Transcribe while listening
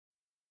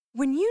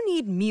When you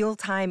need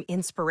mealtime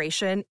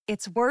inspiration,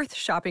 it's worth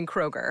shopping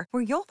Kroger,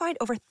 where you'll find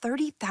over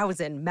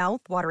 30,000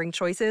 mouth-watering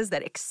choices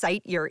that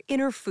excite your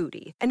inner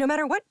foodie. And no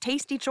matter what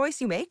tasty choice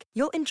you make,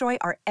 you'll enjoy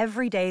our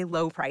everyday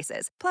low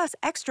prices, plus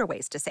extra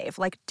ways to save,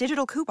 like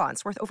digital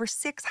coupons worth over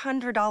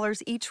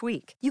 $600 each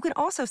week. You can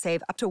also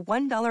save up to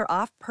 $1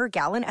 off per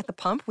gallon at the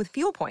pump with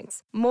fuel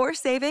points. More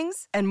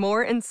savings and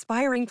more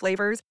inspiring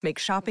flavors make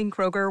shopping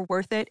Kroger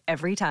worth it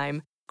every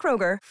time.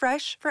 Kroger,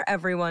 fresh for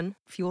everyone.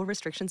 Fuel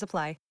restrictions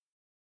apply.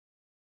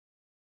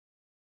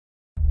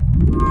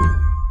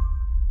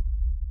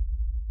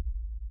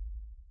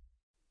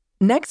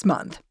 Next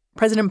month,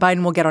 President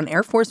Biden will get on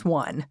Air Force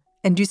One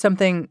and do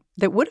something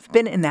that would have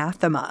been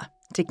anathema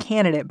to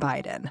candidate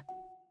Biden.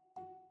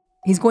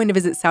 He's going to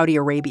visit Saudi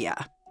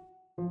Arabia.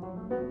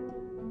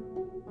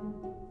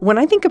 When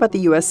I think about the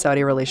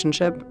U.S.-Saudi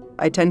relationship,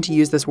 I tend to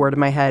use this word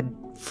in my head,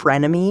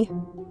 frenemy.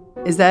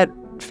 Is that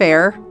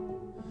fair?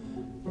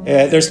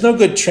 There's no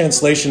good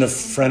translation of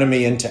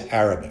frenemy into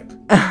Arabic.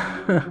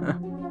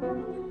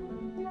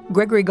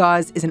 Gregory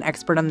Gause is an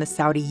expert on the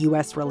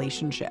Saudi-U.S.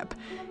 relationship.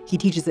 He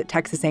teaches at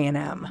Texas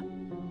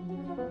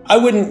A&M. I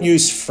wouldn't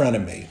use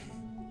frenemy,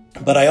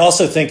 but I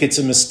also think it's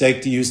a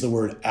mistake to use the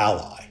word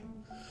ally,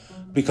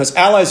 because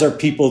allies are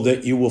people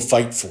that you will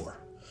fight for,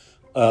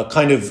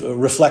 kind of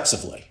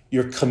reflexively.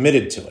 You're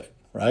committed to it,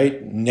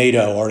 right?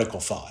 NATO,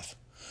 Article 5.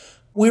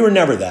 We were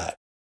never that.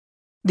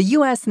 The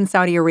U.S. and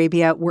Saudi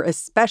Arabia were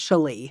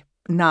especially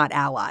not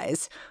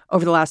allies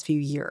over the last few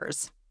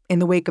years, in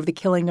the wake of the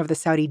killing of the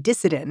Saudi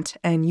dissident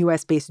and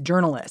U.S.-based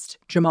journalist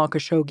Jamal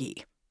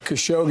Khashoggi.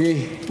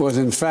 Khashoggi was,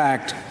 in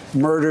fact,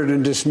 murdered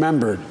and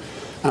dismembered,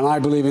 and I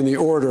believe in the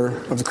order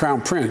of the Crown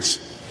Prince.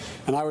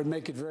 And I would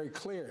make it very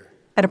clear.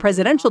 At a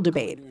presidential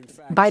debate,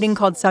 Biden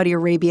called Saudi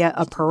Arabia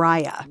a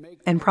pariah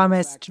and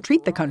promised to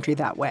treat the country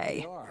that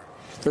way.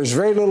 There's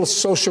very little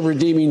social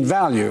redeeming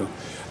value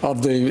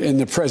in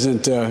the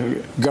present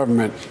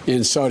government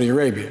in Saudi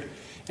Arabia.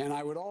 And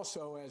I would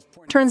also,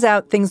 turns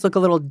out things look a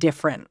little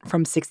different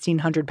from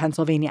 1600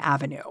 Pennsylvania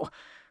Avenue,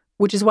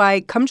 which is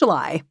why, come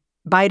July,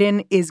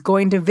 Biden is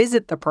going to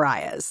visit the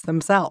pariahs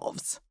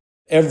themselves.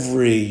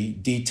 Every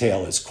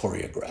detail is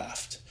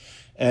choreographed.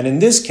 And in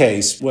this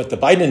case, what the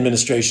Biden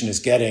administration is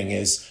getting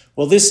is,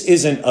 well, this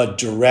isn't a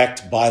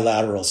direct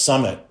bilateral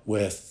summit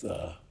with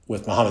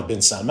Mohammed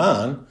bin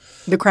Salman.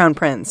 The Crown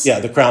Prince. Yeah,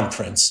 the Crown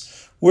Prince.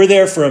 We're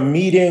there for a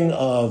meeting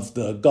of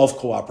the Gulf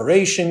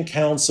Cooperation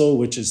Council,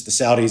 which is the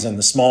Saudis and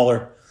the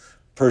smaller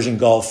Persian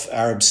Gulf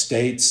Arab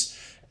states.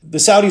 The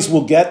Saudis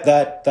will get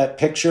that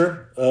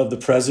picture of the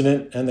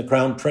president and the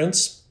Crown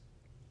Prince,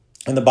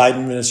 and the Biden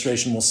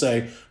administration will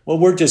say, well,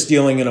 we're just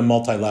dealing in a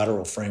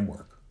multilateral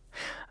framework.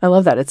 I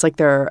love that. It's like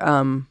we're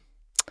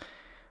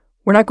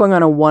not going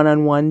on a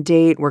one-on-one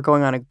date. We're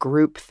going on a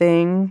group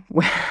thing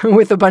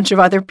with a bunch of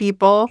other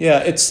people. Yeah,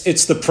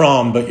 it's the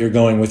prom, but you're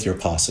going with your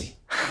posse.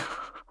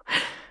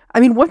 I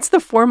mean, what's the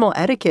formal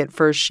etiquette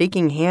for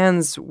shaking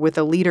hands with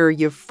a leader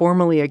you've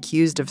formally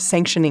accused of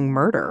sanctioning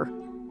murder?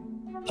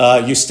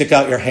 You stick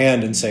out your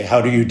hand and say,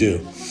 how do you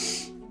do?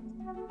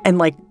 And,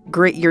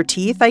 grit your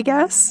teeth, I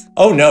guess?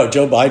 Oh, no,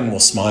 Joe Biden will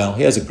smile.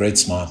 He has a great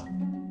smile.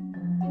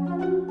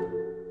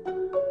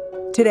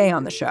 Today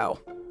on the show,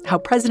 how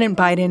President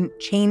Biden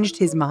changed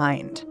his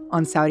mind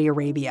on Saudi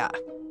Arabia.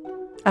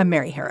 I'm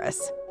Mary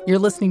Harris. You're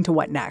listening to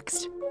What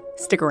Next?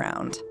 Stick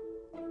around.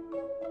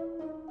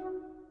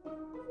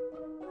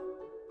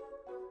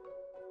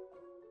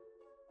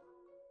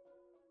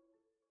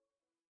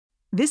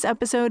 This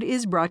episode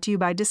is brought to you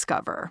by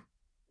Discover.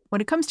 When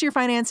it comes to your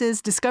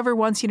finances, Discover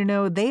wants you to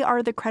know they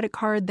are the credit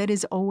card that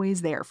is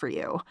always there for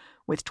you.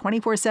 With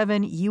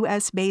 24/7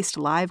 U.S.-based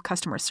live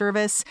customer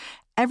service,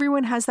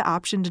 everyone has the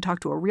option to talk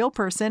to a real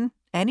person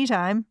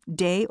anytime,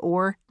 day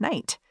or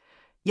night.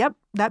 Yep,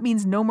 that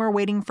means no more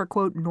waiting for,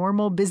 quote,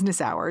 normal business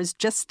hours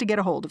just to get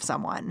a hold of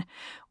someone.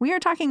 We are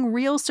talking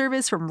real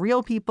service from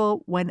real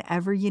people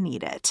whenever you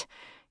need it.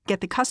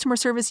 Get the customer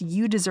service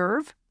you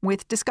deserve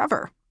with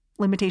Discover.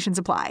 Limitations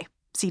apply.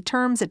 See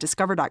terms at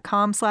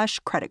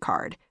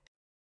discover.com/creditcard.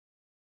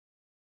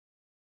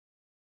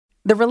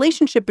 The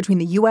relationship between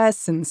the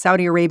U.S. and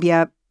Saudi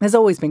Arabia has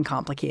always been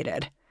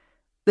complicated.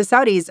 The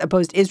Saudis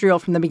opposed Israel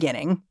from the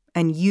beginning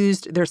and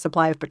used their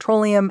supply of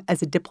petroleum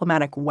as a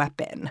diplomatic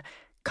weapon,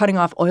 cutting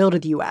off oil to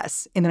the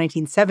U.S. in the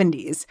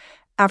 1970s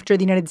after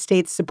the United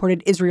States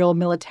supported Israel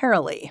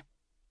militarily.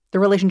 The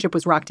relationship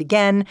was rocked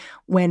again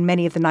when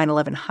many of the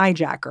 9/11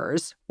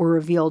 hijackers were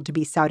revealed to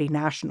be Saudi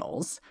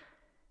nationals.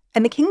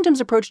 And the kingdom's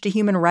approach to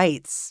human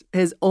rights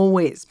has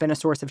always been a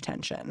source of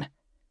tension.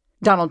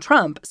 Donald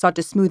Trump sought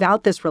to smooth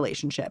out this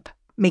relationship,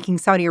 making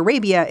Saudi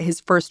Arabia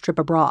his first trip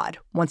abroad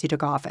once he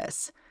took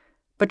office.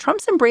 But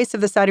Trump's embrace of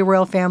the Saudi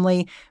royal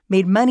family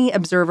made many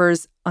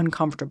observers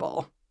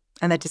uncomfortable.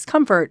 And that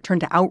discomfort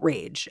turned to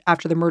outrage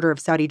after the murder of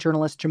Saudi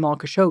journalist Jamal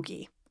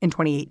Khashoggi in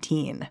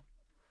 2018.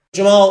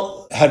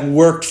 Jamal had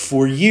worked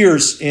for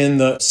years in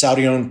the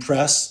Saudi-owned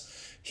press.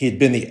 He had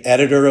been the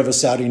editor of a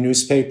Saudi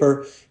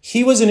newspaper.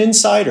 He was an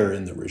insider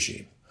in the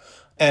regime.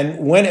 And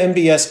when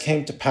MBS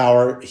came to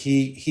power,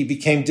 he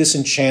became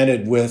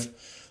disenchanted with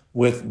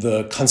with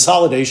the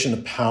consolidation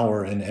of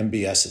power in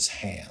MBS's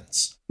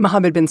hands.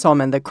 Mohammed bin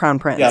Salman, the crown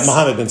prince. Yeah,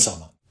 Mohammed bin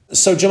Salman.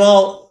 So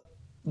Jamal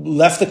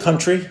left the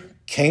country,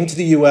 came to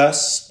the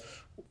U.S.,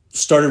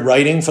 started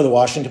writing for the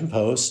Washington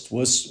Post,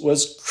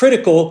 was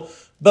critical,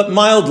 but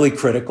mildly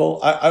critical.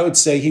 I would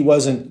say he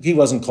wasn't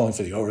calling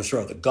for the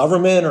overthrow of the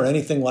government or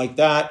anything like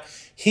that.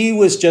 He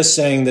was just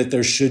saying that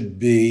there should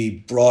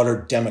be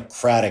broader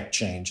democratic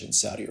change in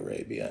Saudi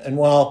Arabia. And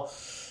while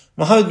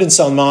Mohammed bin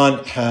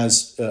Salman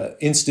has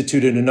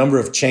instituted a number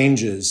of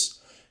changes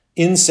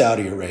in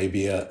Saudi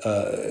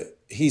Arabia,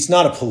 he's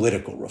not a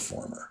political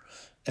reformer.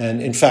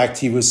 And in fact,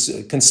 he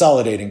was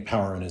consolidating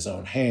power in his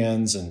own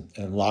hands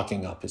and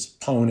locking up his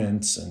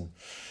opponents.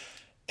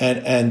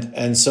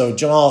 And so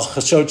Jamal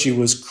Khashoggi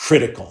was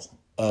critical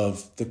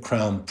of the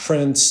crown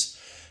prince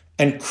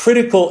and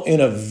critical in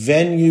a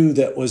venue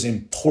that was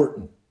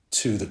important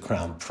to the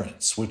crown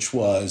prince, which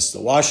was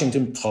the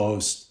Washington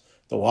Post,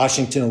 the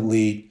Washington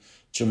elite.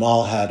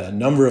 Jamal had a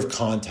number of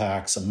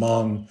contacts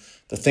among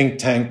the think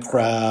tank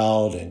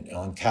crowd and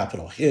on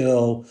Capitol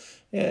Hill.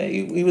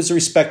 He was a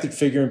respected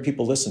figure and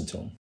people listened to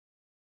him.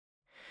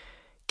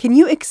 Can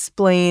you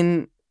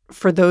explain,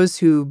 for those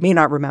who may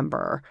not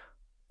remember,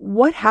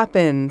 what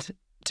happened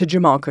to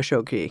Jamal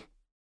Khashoggi?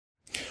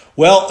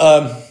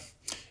 Well,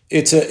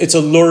 it's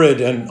a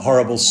lurid and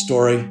horrible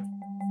story.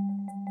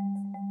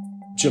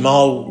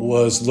 Jamal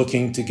was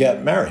looking to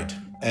get married,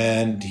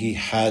 and he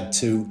had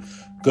to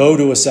go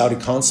to a Saudi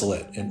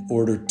consulate in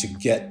order to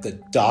get the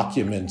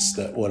documents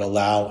that would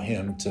allow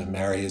him to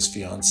marry his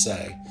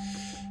fiancée.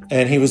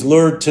 And he was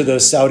lured to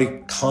the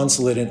Saudi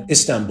consulate in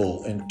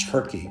Istanbul, in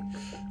Turkey,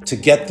 to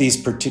get these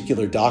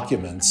particular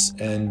documents.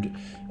 And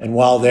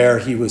while there,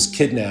 he was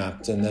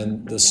kidnapped. And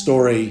then the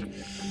story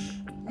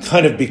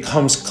kind of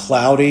becomes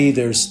cloudy.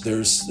 There's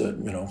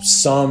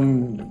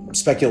some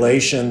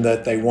speculation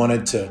that they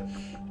wanted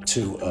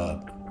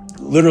to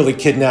literally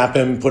kidnap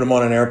him, put him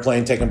on an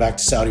airplane, take him back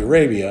to Saudi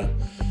Arabia.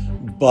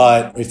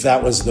 But if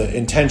that was the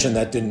intention,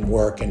 that didn't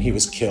work, and he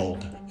was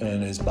killed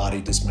and his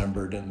body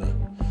dismembered and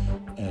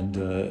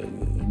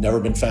never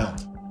been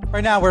found.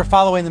 Right now, we're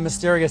following the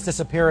mysterious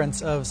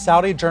disappearance of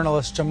Saudi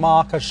journalist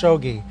Jamal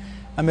Khashoggi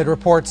amid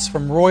reports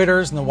from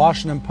Reuters and the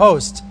Washington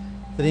Post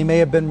that he may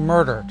have been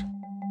murdered.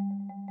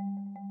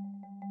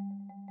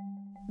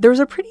 There was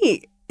a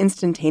pretty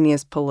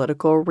instantaneous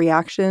political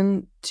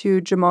reaction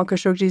to Jamal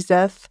Khashoggi's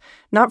death,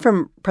 not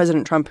from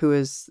President Trump, who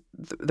was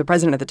the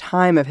president at the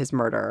time of his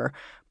murder,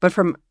 but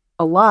from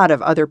a lot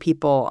of other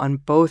people on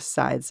both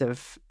sides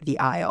of the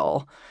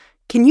aisle.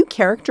 Can you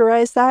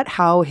characterize that,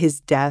 how his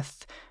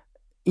death,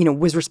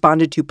 was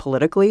responded to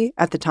politically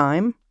at the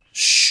time?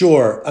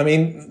 Sure. I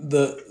mean,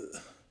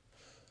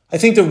 I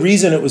think the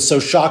reason it was so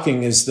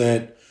shocking is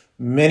that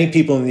many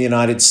people in the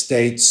United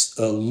States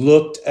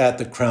looked at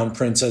the Crown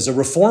Prince as a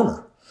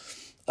reformer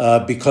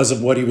because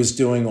of what he was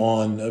doing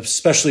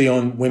especially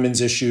on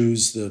women's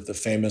issues. The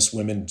famous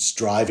women's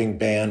driving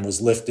ban was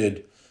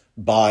lifted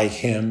by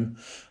him,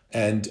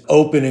 and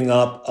opening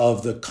up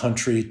of the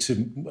country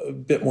to a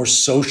bit more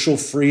social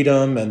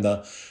freedom and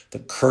the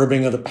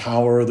curbing of the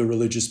power of the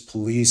religious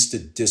police to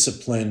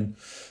discipline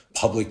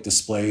public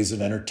displays of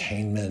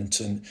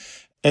entertainment.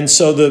 And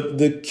so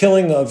the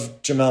killing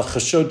of Jamal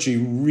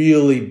Khashoggi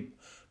really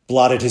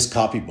blotted his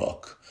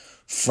copybook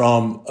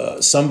from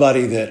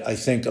somebody that I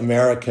think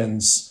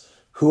Americans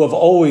who have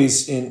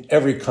always in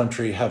every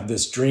country have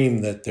this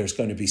dream that there's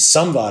going to be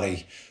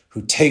somebody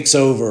who takes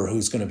over,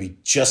 who's going to be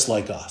just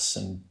like us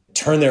and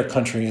turn their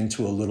country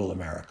into a little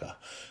America.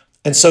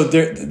 And so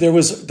there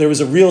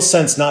was a real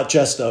sense not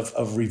just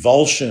of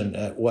revulsion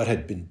at what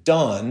had been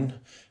done,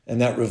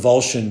 and that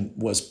revulsion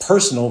was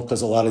personal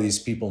because a lot of these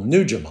people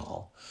knew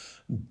Jamal,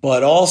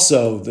 but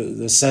also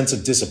the sense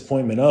of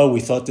disappointment. Oh, we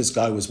thought this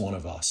guy was one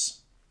of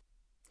us.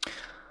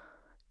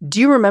 Do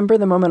you remember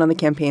the moment on the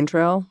campaign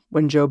trail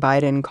when Joe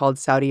Biden called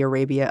Saudi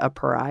Arabia a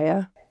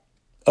pariah?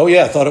 Oh,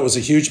 yeah, I thought it was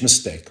a huge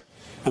mistake.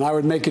 And I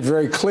would make it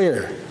very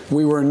clear,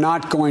 we were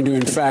not going to,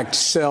 in fact,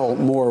 sell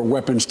more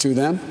weapons to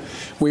them.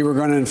 We were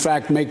going to, in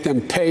fact, make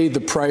them pay the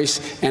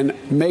price and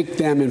make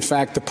them, in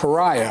fact, the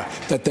pariah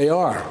that they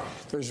are.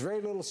 There's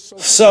very little.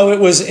 So it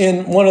was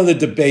in one of the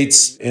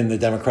debates in the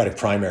Democratic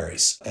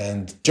primaries.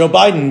 And Joe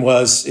Biden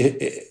was,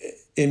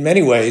 in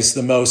many ways,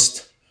 the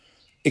most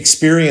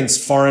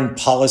experienced foreign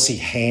policy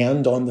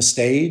hand on the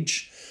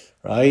stage,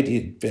 right?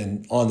 He'd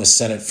been on the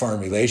Senate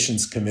Foreign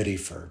Relations Committee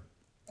for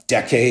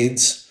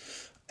decades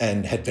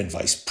and had been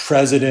vice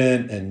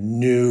president and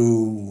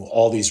knew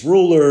all these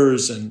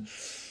rulers and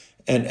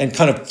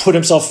kind of put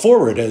himself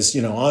forward as,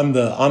 I'm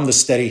the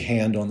steady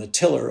hand on the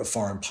tiller of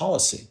foreign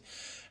policy.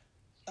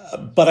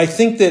 But I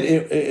think that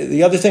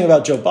the other thing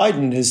about Joe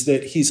Biden is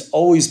that he's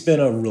always been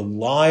a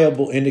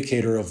reliable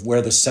indicator of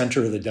where the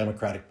center of the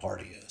Democratic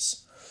Party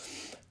is.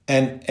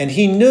 And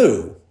he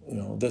knew,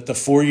 that the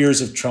 4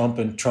 years of Trump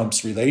and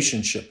Trump's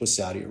relationship with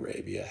Saudi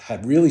Arabia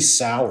had really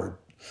soured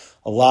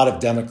a lot of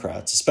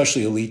Democrats,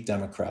 especially elite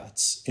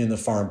Democrats in the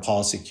foreign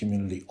policy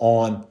community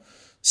on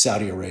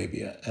Saudi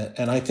Arabia.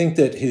 And I think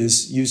that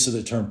his use of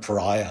the term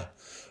pariah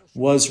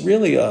was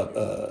really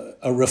a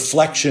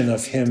reflection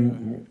of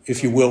him,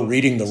 if you will,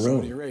 reading the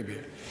room.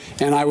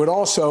 And I would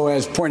also,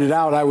 as pointed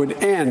out, I would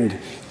end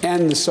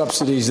the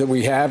subsidies that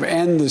we have,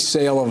 end the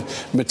sale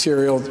of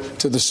material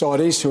to the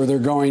Saudis, who they're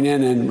going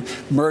in and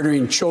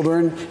murdering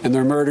children and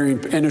they're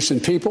murdering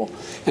innocent people.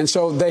 And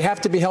so they have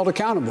to be held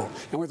accountable.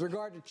 And with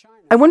regard to China,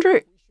 I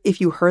wonder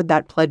if you heard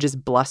that pledge as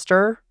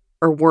bluster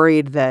or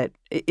worried that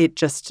it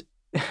just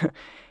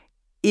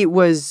it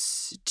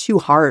was too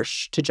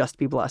harsh to just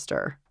be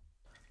bluster.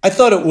 I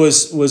thought it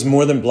was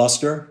more than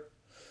bluster,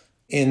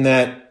 in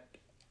that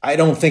I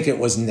don't think it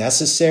was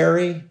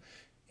necessary.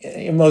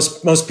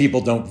 Most people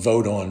don't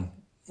vote on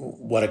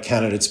what a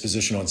candidate's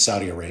position on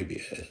Saudi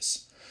Arabia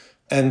is.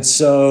 And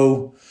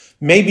so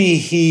maybe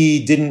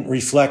he didn't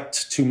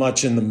reflect too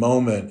much in the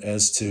moment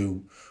as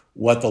to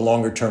what the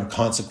longer term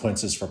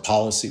consequences for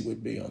policy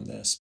would be on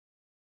this.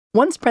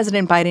 Once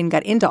President Biden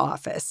got into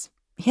office,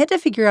 he had to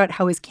figure out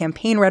how his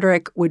campaign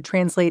rhetoric would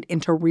translate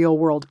into real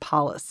world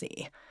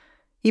policy.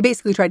 He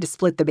basically tried to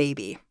split the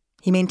baby.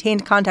 He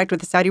maintained contact with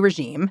the Saudi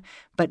regime,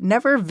 but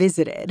never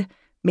visited,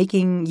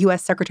 making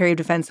U.S. Secretary of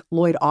Defense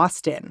Lloyd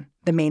Austin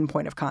the main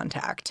point of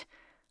contact.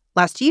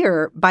 Last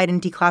year,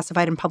 Biden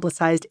declassified and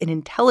publicized an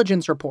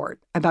intelligence report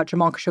about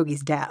Jamal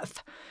Khashoggi's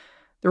death.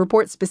 The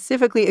report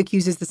specifically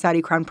accuses the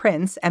Saudi Crown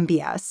Prince,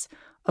 MBS,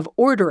 of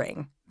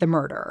ordering the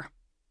murder.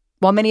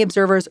 While many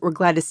observers were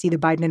glad to see the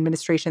Biden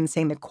administration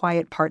saying the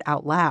quiet part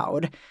out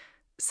loud,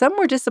 some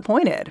were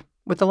disappointed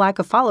with the lack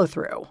of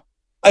follow-through.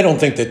 I don't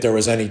think that there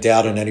was any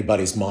doubt in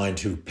anybody's mind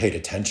who paid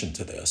attention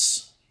to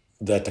this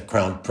that the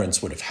Crown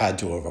Prince would have had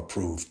to have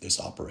approved this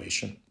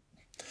operation.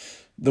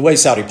 The way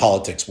Saudi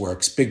politics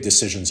works, big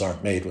decisions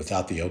aren't made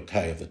without the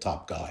okay of the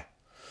top guy.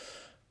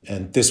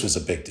 And this was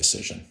a big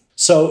decision.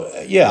 So,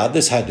 yeah,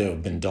 this had to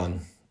have been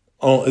done.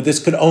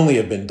 This could only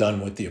have been done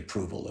with the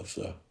approval of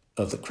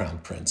the Crown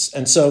Prince.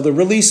 And so the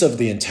release of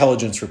the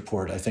intelligence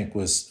report, I think,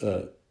 was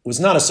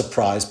not a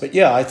surprise. But,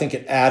 yeah, I think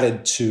it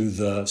added to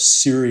the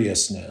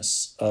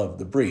seriousness of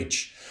the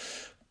breach.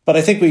 But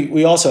I think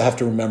we also have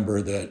to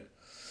remember that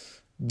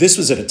this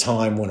was at a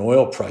time when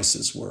oil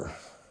prices were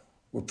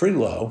pretty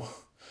low,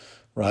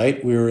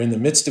 right? We were in the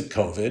midst of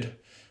COVID.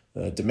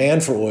 The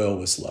demand for oil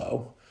was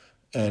low,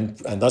 and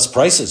thus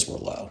prices were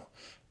low.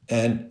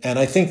 And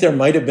I think there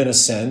might have been a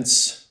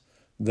sense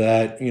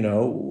that,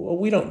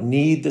 we don't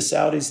need the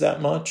Saudis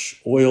that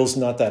much. Oil's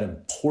not that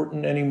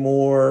important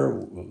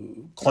anymore.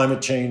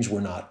 Climate change,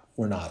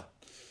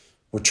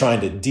 we're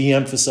trying to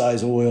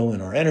de-emphasize oil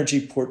in our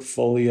energy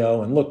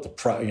portfolio. And look,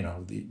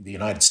 the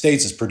United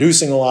States is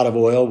producing a lot of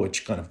oil,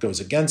 which kind of goes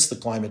against the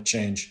climate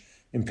change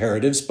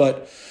imperatives.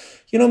 But,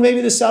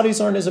 maybe the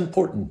Saudis aren't as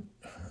important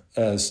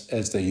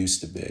as they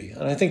used to be.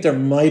 And I think there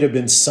might have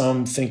been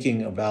some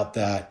thinking about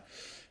that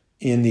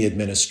in the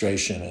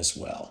administration as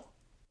well.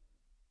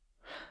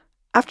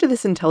 After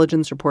this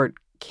intelligence report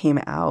came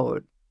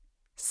out,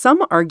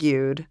 some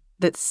argued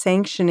that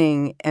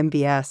sanctioning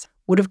MBS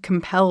would have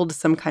compelled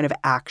some kind of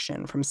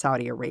action from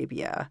Saudi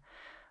Arabia.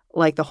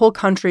 Like the whole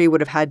country would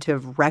have had to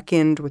have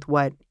reckoned with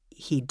what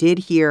he did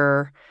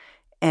here,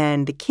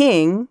 and the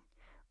king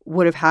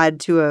would have had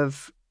to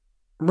have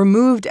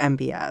removed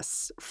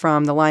MBS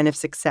from the line of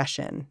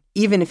succession,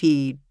 even if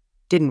he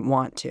didn't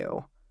want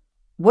to.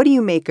 What do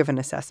you make of an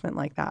assessment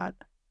like that?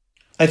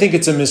 I think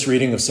it's a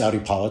misreading of Saudi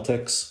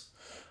politics.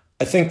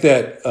 I think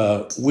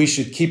that we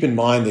should keep in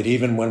mind that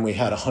even when we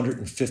had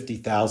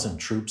 150,000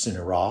 troops in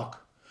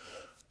Iraq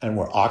and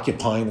were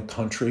occupying the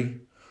country,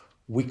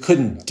 we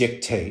couldn't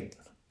dictate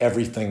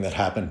everything that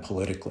happened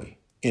politically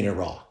in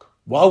Iraq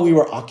while we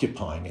were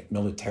occupying it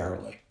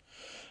militarily.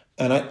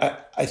 And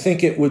I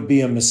think it would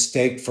be a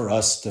mistake for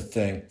us to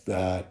think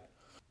that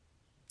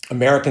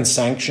American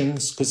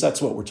sanctions, because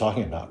that's what we're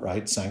talking about,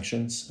 right?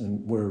 Sanctions,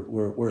 and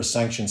we're a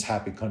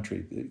sanctions-happy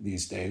country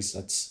these days.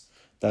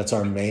 That's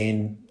our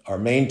main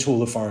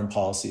tool of foreign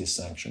policy is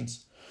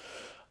sanctions.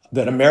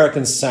 That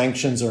American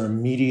sanctions are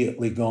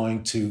immediately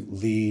going to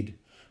lead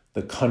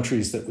the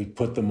countries that we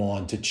put them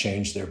on to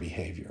change their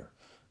behavior.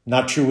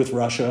 Not true with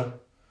Russia,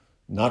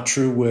 not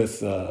true with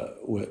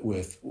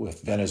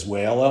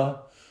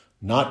Venezuela,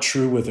 not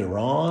true with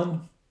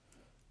Iran,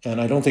 and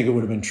I don't think it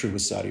would have been true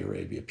with Saudi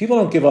Arabia. People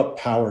don't give up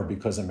power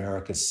because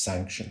America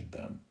sanctioned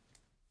them.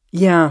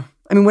 Yeah.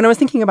 I mean, when I was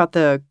thinking about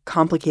the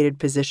complicated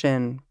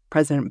position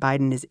President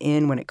Biden is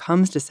in when it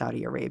comes to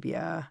Saudi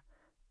Arabia,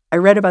 I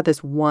read about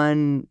this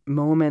one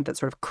moment that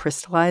sort of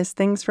crystallized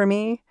things for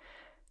me.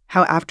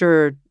 How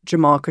after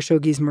Jamal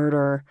Khashoggi's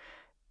murder,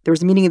 there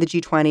was a meeting of the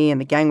G20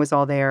 and the gang was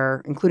all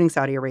there, including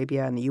Saudi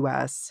Arabia and the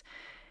U.S.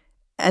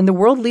 And the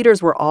world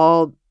leaders were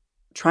all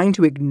trying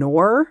to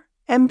ignore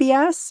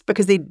MBS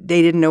because they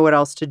didn't know what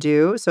else to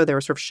do. So they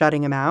were sort of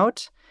shutting him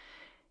out.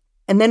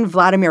 And then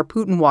Vladimir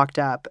Putin walked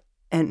up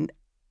and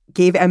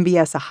gave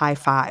MBS a high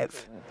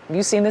five. Have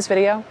you seen this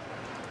video?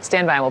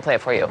 Stand by and we'll play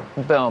it for you.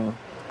 Boom.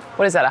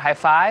 What is that, a high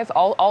five?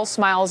 All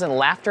smiles and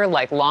laughter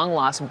like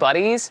long-lost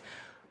buddies.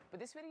 But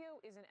this video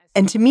isn't as...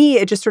 And to me,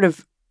 it just sort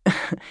of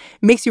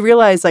makes you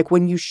realize, like,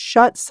 when you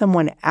shut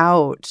someone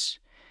out,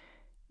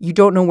 you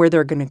don't know where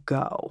they're going to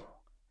go.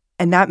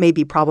 And that may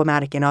be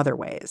problematic in other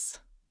ways.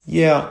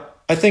 Yeah,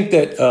 I think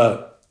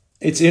that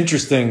it's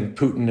interesting,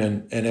 Putin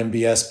and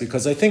MBS,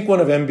 because I think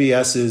one of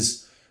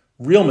MBS's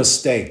real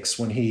mistakes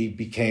when he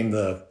became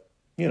the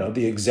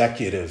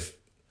executive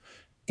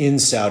in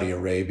Saudi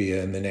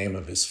Arabia in the name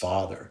of his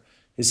father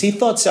is he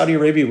thought Saudi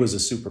Arabia was a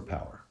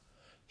superpower.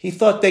 He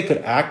thought they could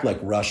act like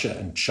Russia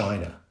and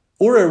China,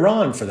 or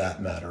Iran for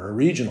that matter, a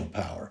regional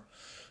power,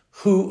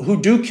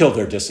 who do kill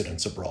their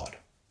dissidents abroad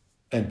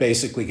and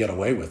basically get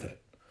away with it.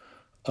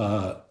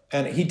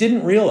 And he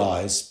didn't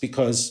realize,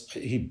 because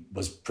he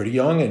was pretty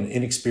young and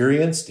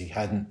inexperienced, he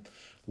hadn't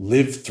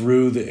lived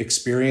through the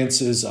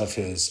experiences of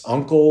his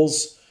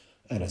uncles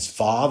and his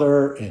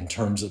father in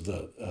terms of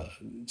the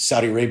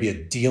Saudi Arabia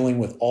dealing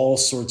with all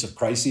sorts of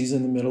crises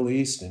in the Middle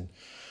East and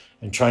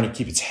trying to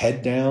keep its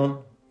head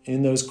down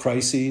in those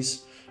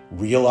crises,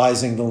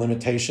 realizing the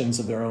limitations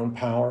of their own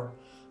power.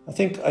 I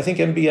think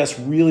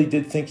MBS really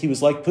did think he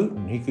was like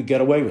Putin. He could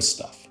get away with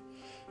stuff.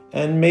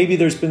 And maybe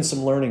there's been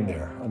some learning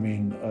there. I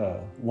mean,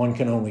 one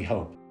can only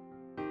hope.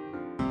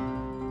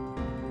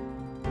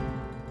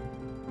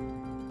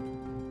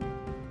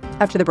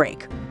 After the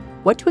break,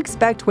 what to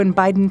expect when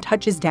Biden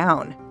touches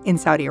down in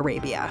Saudi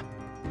Arabia.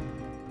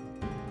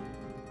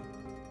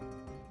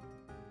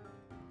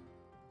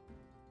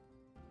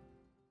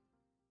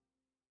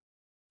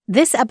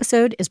 This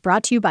episode is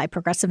brought to you by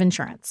Progressive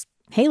Insurance.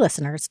 Hey,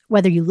 listeners,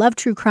 whether you love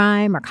true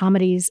crime or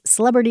comedies,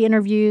 celebrity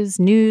interviews,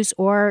 news,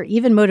 or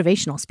even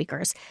motivational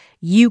speakers,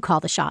 you call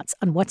the shots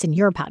on what's in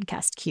your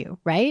podcast queue,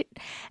 right?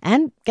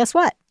 And guess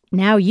what?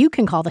 Now you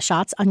can call the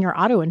shots on your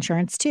auto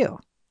insurance, too.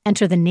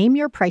 Enter the Name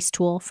Your Price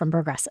tool from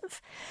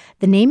Progressive.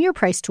 The Name Your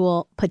Price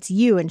tool puts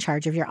you in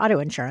charge of your auto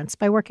insurance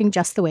by working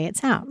just the way it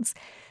sounds.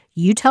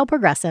 You tell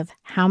Progressive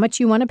how much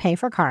you want to pay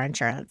for car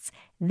insurance.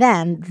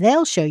 Then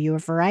they'll show you a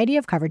variety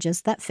of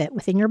coverages that fit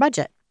within your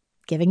budget,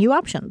 giving you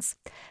options.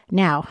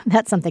 Now,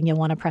 that's something you'll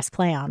want to press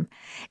play on.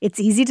 It's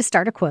easy to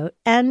start a quote,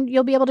 and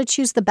you'll be able to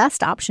choose the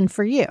best option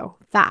for you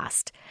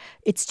fast.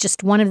 It's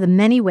just one of the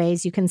many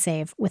ways you can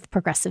save with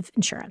Progressive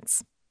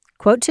Insurance.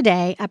 Quote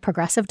today at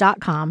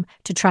Progressive.com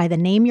to try the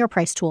Name Your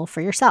Price tool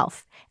for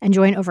yourself and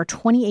join over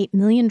 28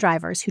 million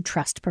drivers who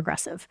trust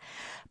Progressive.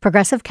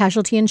 Progressive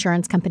Casualty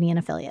Insurance Company and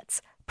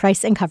Affiliates.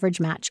 Price and coverage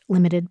match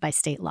limited by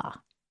state law.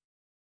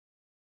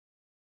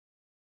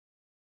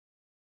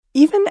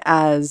 Even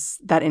as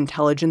that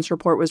intelligence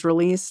report was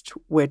released,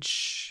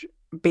 which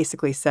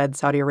basically said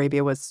Saudi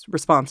Arabia was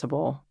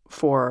responsible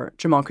for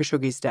Jamal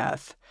Khashoggi's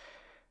death,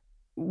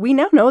 we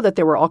now know that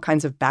there were all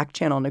kinds of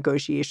back-channel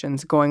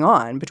negotiations going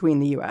on between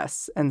the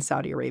U.S. and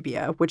Saudi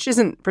Arabia, which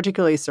isn't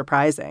particularly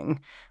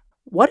surprising.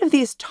 What of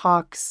these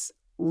talks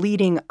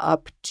leading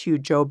up to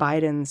Joe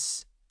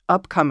Biden's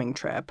upcoming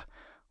trip,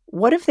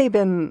 what have they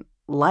been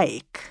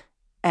like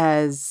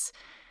as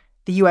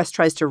the U.S.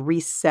 tries to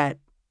reset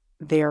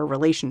their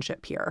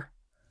relationship here?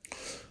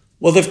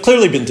 Well, they've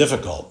clearly been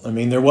difficult. I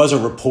mean, there was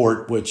a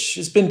report which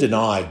has been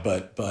denied,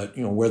 but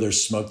where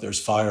there's smoke,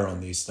 there's fire on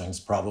these things,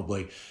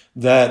 probably,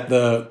 that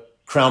the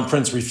Crown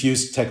Prince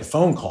refused to take a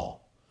phone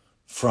call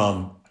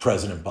from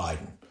President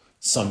Biden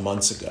some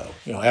months ago,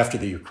 after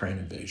the Ukraine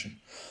invasion.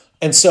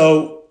 And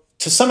so,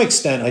 to some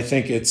extent, I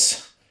think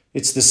it's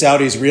the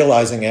Saudis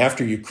realizing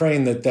after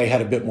Ukraine that they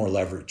had a bit more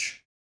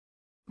leverage.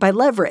 By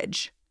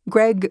leverage,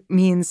 Greg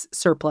means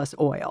surplus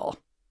oil.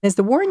 As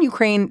the war in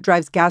Ukraine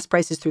drives gas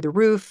prices through the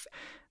roof,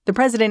 the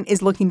president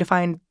is looking to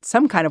find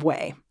some kind of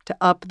way to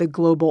up the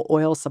global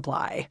oil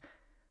supply.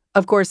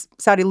 Of course,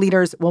 Saudi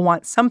leaders will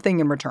want something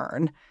in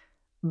return.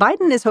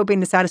 Biden is hoping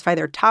to satisfy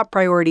their top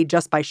priority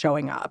just by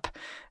showing up.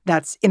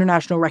 That's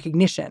international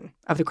recognition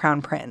of the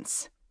Crown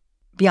Prince.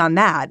 Beyond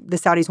that, the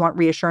Saudis want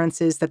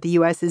reassurances that the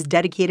U.S. is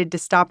dedicated to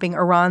stopping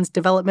Iran's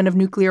development of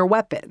nuclear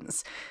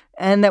weapons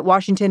and that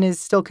Washington is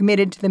still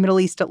committed to the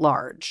Middle East at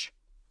large.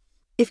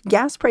 If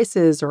gas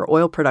prices or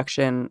oil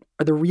production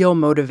are the real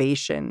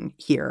motivation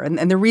here,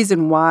 and the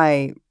reason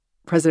why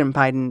President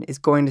Biden is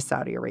going to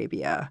Saudi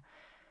Arabia,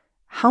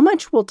 how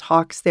much will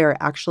talks there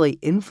actually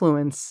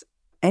influence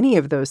any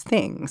of those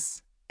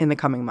things in the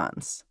coming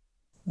months?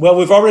 Well,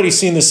 we've already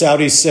seen the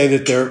Saudis say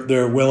that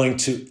they're willing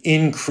to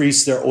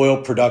increase their oil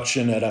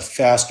production at a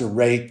faster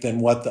rate than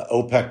what the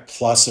OPEC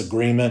Plus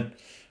agreement,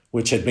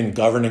 which had been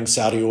governing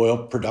Saudi oil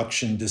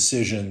production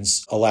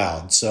decisions,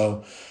 allowed.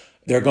 So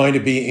they're going to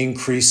be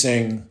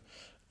increasing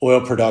oil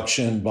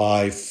production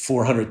by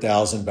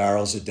 400,000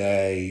 barrels a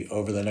day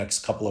over the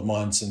next couple of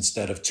months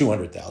instead of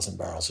 200,000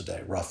 barrels a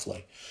day,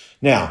 roughly.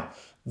 Now,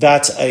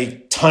 that's a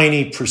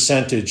tiny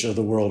percentage of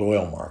the world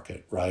oil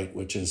market, right?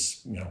 Which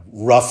is,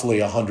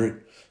 roughly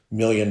 100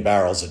 million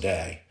barrels a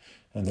day.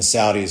 And the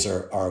Saudis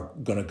are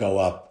going to go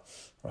up,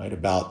 right,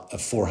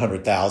 about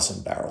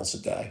 400,000 barrels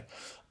a day.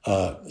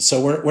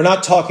 So we're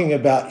not talking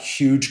about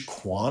huge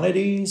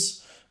quantities,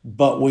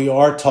 but we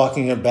are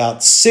talking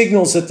about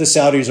signals that the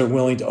Saudis are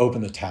willing to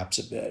open the taps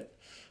a bit.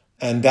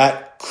 And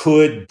that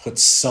could put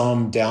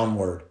some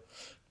downward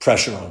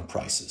pressure on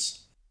prices.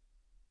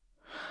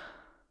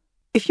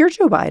 If you're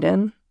Joe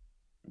Biden,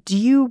 do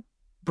you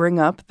bring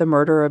up the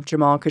murder of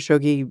Jamal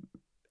Khashoggi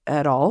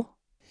at all?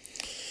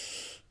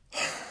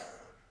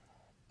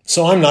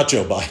 So I'm not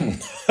Joe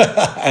Biden,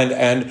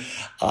 and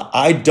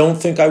I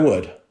don't think I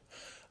would.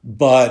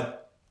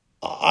 But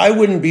I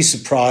wouldn't be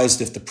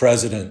surprised if the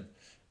president,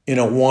 in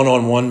a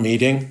one-on-one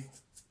meeting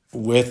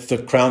with the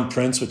Crown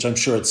Prince, which I'm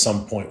sure at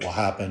some point will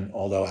happen,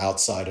 although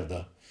outside of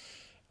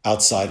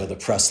the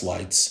press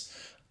lights,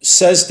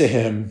 says to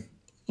him,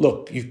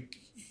 look,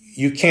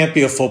 you can't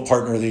be a full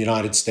partner of the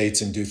United States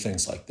and do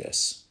things like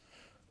this.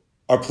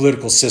 Our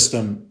political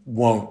system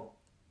won't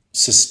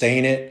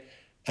sustain it,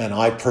 and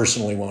I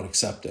personally won't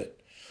accept it.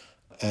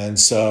 And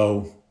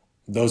so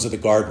those are the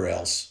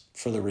guardrails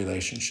for the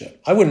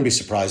relationship. I wouldn't be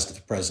surprised if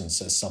the president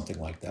says something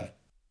like that.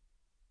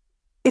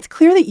 It's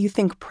clear that you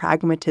think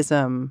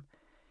pragmatism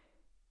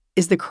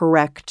is the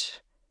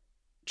correct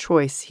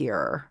choice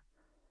here.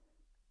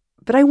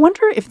 But I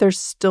wonder if there's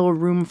still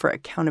room for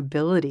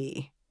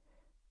accountability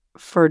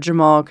for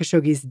Jamal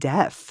Khashoggi's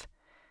death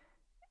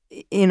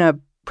in a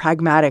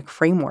pragmatic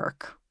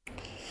framework.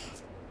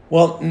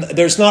 Well,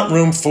 there's not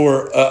room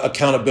for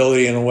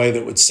accountability in a way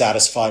that would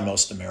satisfy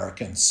most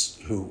Americans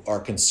who are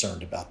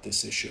concerned about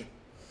this issue.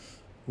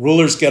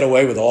 Rulers get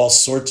away with all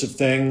sorts of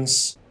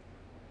things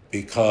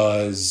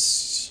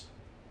because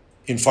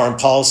in foreign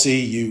policy,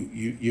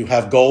 you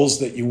have goals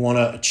that you want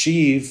to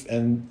achieve,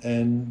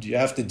 and you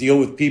have to deal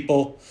with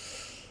people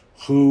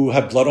who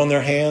have blood on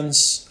their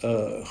hands,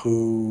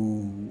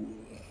 who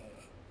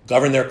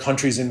govern their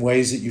countries in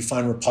ways that you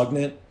find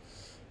repugnant.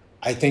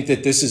 I think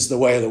that this is the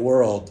way of the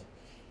world.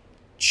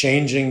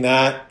 Changing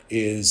that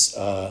is,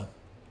 I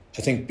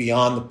think,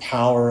 beyond the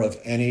power of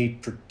any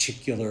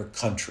particular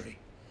country.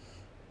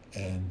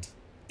 And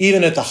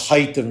even at the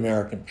height of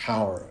American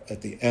power,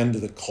 at the end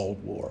of the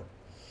Cold War,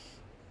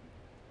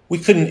 we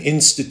couldn't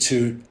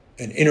institute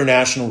an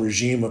international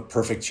regime of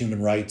perfect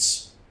human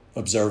rights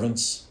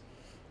observance.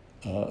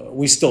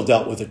 We still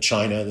dealt with a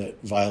China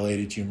that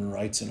violated human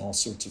rights in all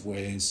sorts of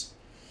ways.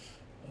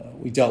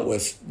 We dealt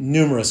with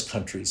numerous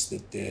countries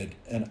that did.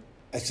 And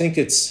I think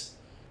it's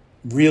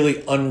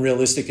really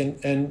unrealistic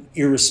and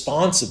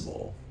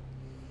irresponsible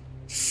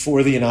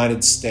for the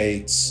United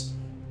States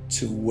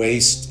to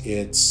waste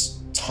its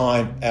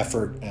time,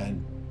 effort,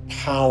 and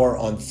power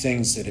on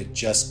things that it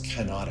just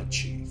cannot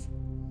achieve.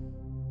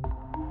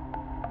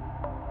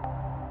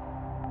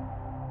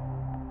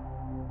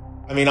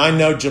 I mean, I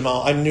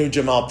knew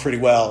Jamal pretty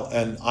well,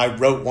 and I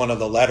wrote one of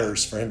the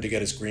letters for him to get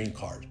his green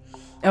card.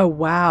 Oh,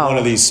 wow. One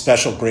of these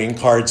special green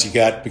cards you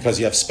get because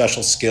you have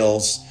special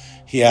skills.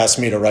 He asked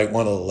me to write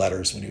one of the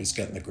letters when he was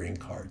getting the green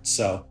card.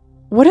 So,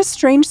 what a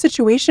strange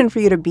situation for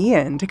you to be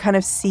in, to kind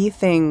of see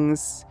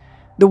things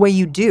the way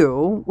you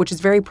do, which is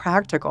very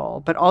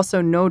practical, but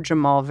also know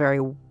Jamal very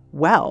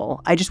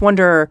well. I just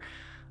wonder,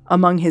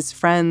 among his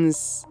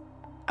friends,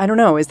 I don't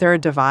know, is there a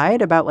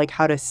divide about like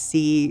how to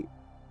see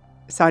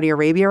Saudi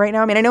Arabia right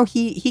now? I mean, I know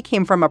he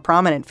came from a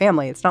prominent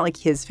family. It's not like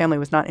his family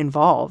was not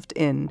involved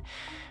in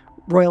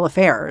royal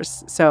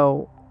affairs.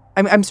 So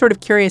I'm sort of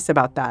curious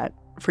about that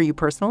for you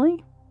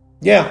personally.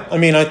 Yeah, I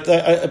mean,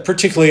 I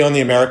particularly on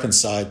the American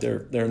side,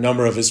 there are a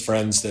number of his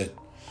friends that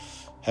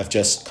have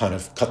just kind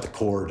of cut the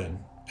cord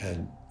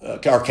and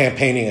are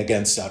campaigning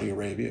against Saudi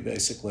Arabia,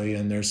 basically.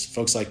 And there's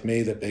folks like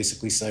me that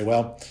basically say,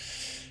 well,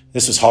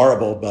 this was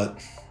horrible,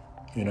 but,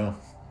 you know,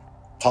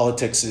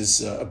 politics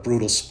is a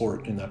brutal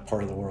sport in that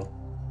part of the world.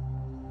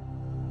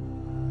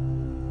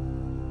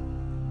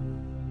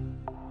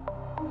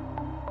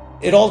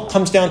 It all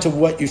comes down to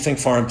what you think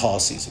foreign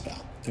policy is about.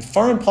 If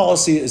foreign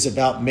policy is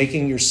about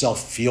making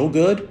yourself feel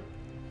good,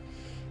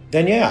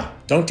 then yeah,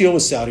 don't deal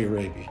with Saudi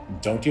Arabia,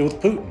 and don't deal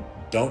with Putin,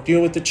 don't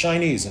deal with the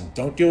Chinese, and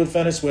don't deal with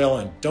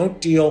Venezuela, and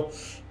don't deal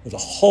with a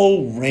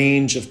whole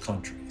range of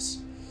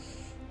countries.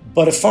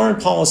 But if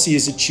foreign policy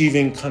is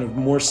achieving kind of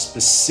more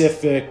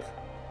specific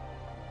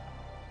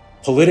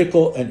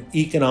political and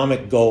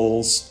economic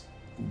goals,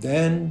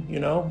 then, you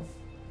know,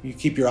 you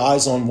keep your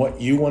eyes on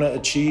what you want to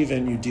achieve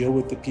and you deal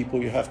with the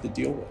people you have to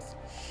deal with.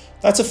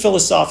 That's a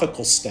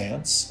philosophical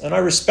stance. And I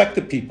respect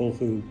the people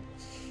who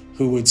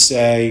would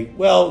say,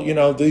 well, you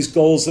know, these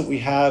goals that we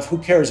have, who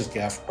cares if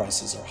gas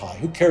prices are high?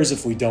 Who cares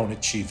if we don't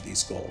achieve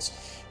these goals?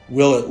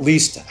 We'll at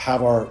least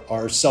have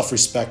our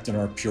self-respect and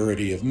our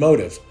purity of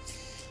motive.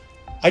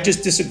 I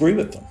just disagree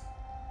with them.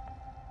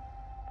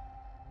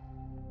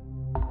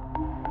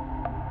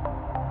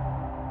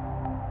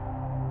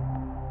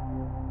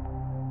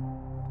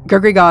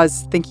 Gregory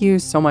Gause, thank you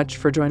so much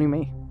for joining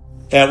me.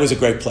 That was a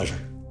great pleasure.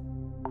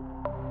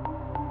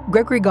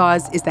 Gregory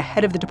Gause is the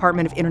head of the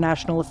Department of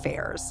International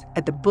Affairs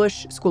at the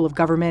Bush School of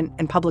Government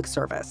and Public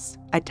Service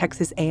at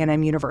Texas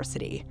A&M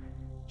University.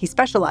 He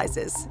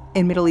specializes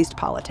in Middle East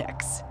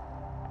politics.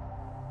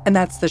 And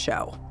that's the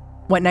show.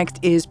 What Next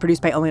is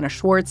produced by Elena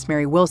Schwartz,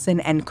 Mary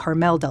Wilson, and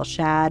Carmel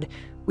Delshad.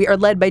 We are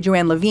led by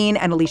Joanne Levine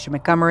and Alicia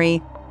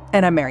Montgomery.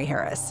 And I'm Mary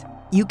Harris.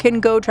 You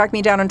can go track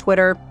me down on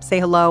Twitter. Say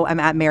hello. I'm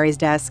at Mary's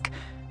Desk.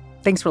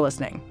 Thanks for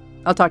listening.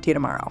 I'll talk to you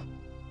tomorrow.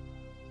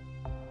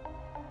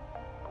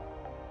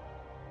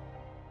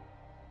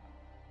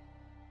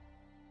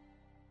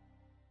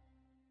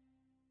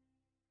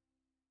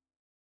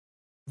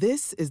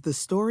 This is the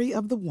story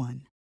of the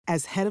one.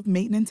 As head of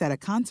maintenance at a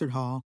concert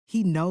hall,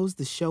 he knows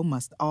the show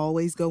must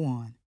always go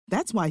on.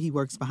 That's why he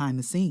works behind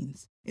the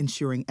scenes,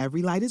 ensuring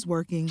every light is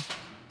working,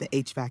 the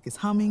HVAC is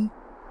humming,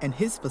 and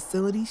his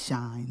facility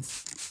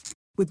shines.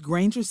 With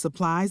Grainger's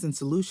supplies and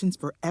solutions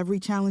for every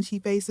challenge he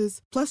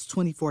faces, plus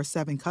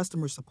 24/7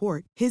 customer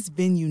support, his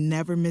venue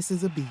never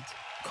misses a beat.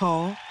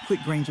 Call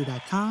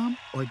quickgrainger.com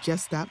or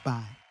just stop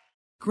by.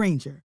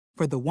 Grainger,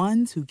 for the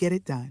ones who get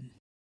it done.